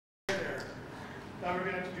thought we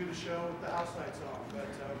were going to do the show with the house lights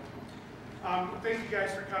on. But thank you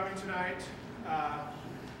guys for coming tonight.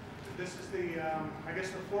 This is the, I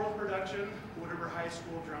guess, the fourth production, whatever high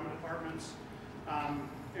school drama department's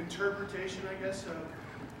interpretation, I guess, of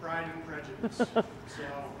Pride and Prejudice. So,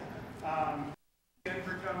 again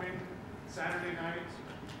for coming Saturday night.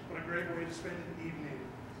 What a great way to spend an evening.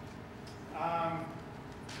 I'm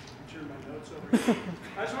turning my notes over here.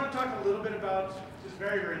 I just want to talk a little bit about, just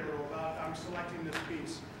very, very little about selecting this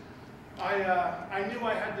piece. I knew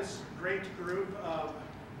I had this great group of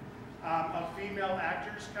female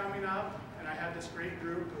actors coming up, and I had this great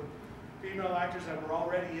group of female actors that were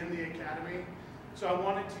already in the academy. So I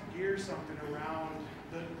wanted to gear something around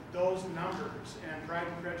those numbers, and Pride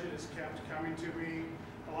and Prejudice kept coming to me,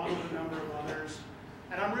 along with a number of others.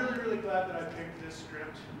 And I'm really, really glad that I picked this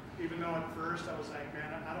script, even though at first I was like,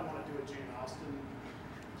 man, I don't want to do a Jane Austen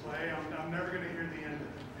play. I'm never going to hear the end of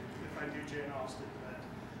it if I do Jane Austen.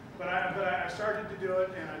 But I started to do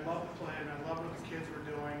it, and I love the play, and I love what the kids were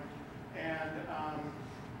doing. And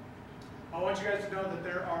I want you guys to know that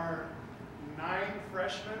there are 9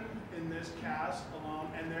 freshmen in this cast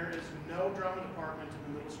alone, and there is no drama department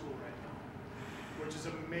in the middle school right now, which is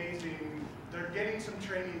amazing. They're getting some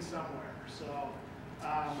training somewhere. So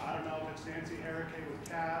I don't know if it's Nancy Herrick with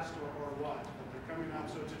cast or what, but they're coming up.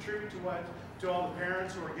 So it's a tribute to all the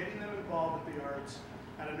parents who are getting them involved with the arts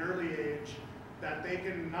at an early age, that they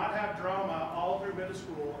can not have drama all through middle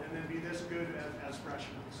school and then be this good as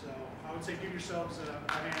freshmen. So I would say give yourselves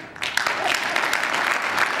a hand.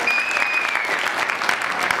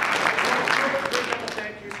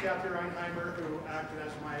 Thank you, Kathy Reinheimer, who acted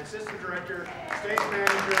as my assistant director, stage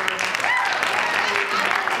manager.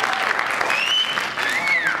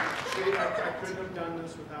 I couldn't have done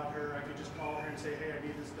this without her. I could just call her and say, hey, I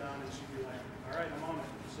need this done, and she'd be like, all right, I'm on it.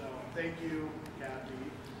 So thank you, Kathy.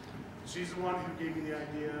 She's the one who gave me the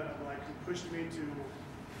idea, who pushed me to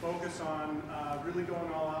focus on really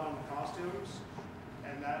going all out on the costumes,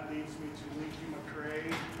 and that leads me to Leaky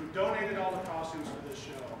McCrae, who donated all the costumes for this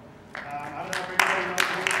show. I don't know if anybody knows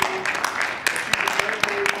Leaky, but she's a great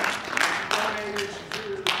lady. She donated. She's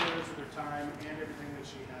really, really good with her time and everything that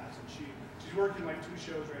she has, and she's working like 2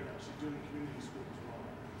 shows right now. She's doing the community school as well.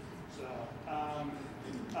 So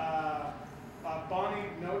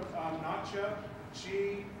Bonnie Notcha,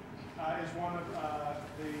 she is one of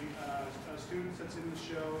the students that's in the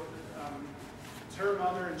show. It's her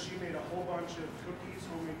mother, and she made a whole bunch of cookies,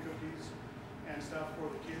 homemade cookies, and stuff for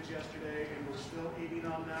the kids yesterday, and we're still eating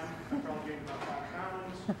on them. I probably gained about 5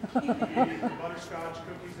 pounds. Eating the butterscotch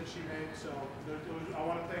cookies that she made, so I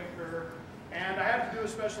want to thank her. And I have to do a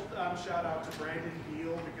special shout out to Brandon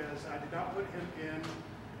Beal, because I did not put him in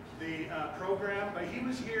the program, but he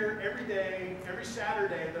was here every day, every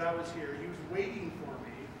Saturday that I was here. He was waiting for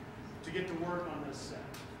me to get to work on this set.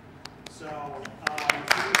 So,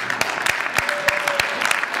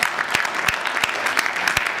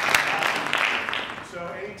 so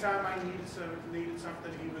anytime I needed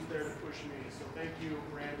something, he was there to push me. So thank you,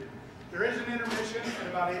 Brandon. There is an intermission at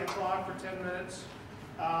about 8 o'clock for 10 minutes.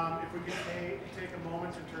 If we can take a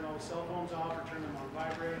moment to turn all the cell phones off or turn them on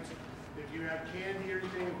vibrate. If you have candy or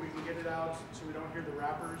anything, if we can get it out so we don't hear the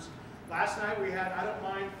wrappers. Last night we had, I don't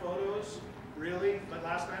mind photos, really, but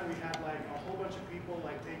last night we had like a whole bunch of people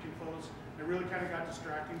taking photos. It really kind of got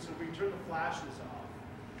distracting, so if we can turn the flashes off.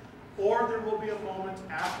 Or there will be a moment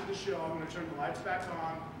after the show, I'm going to turn the lights back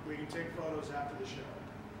on, we can take photos after the show.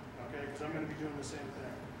 Okay, because I'm going to be doing the same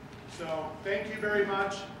thing. So thank you very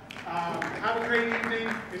much. Have a great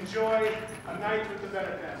evening. Enjoy a night with the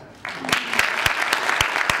Bennett family.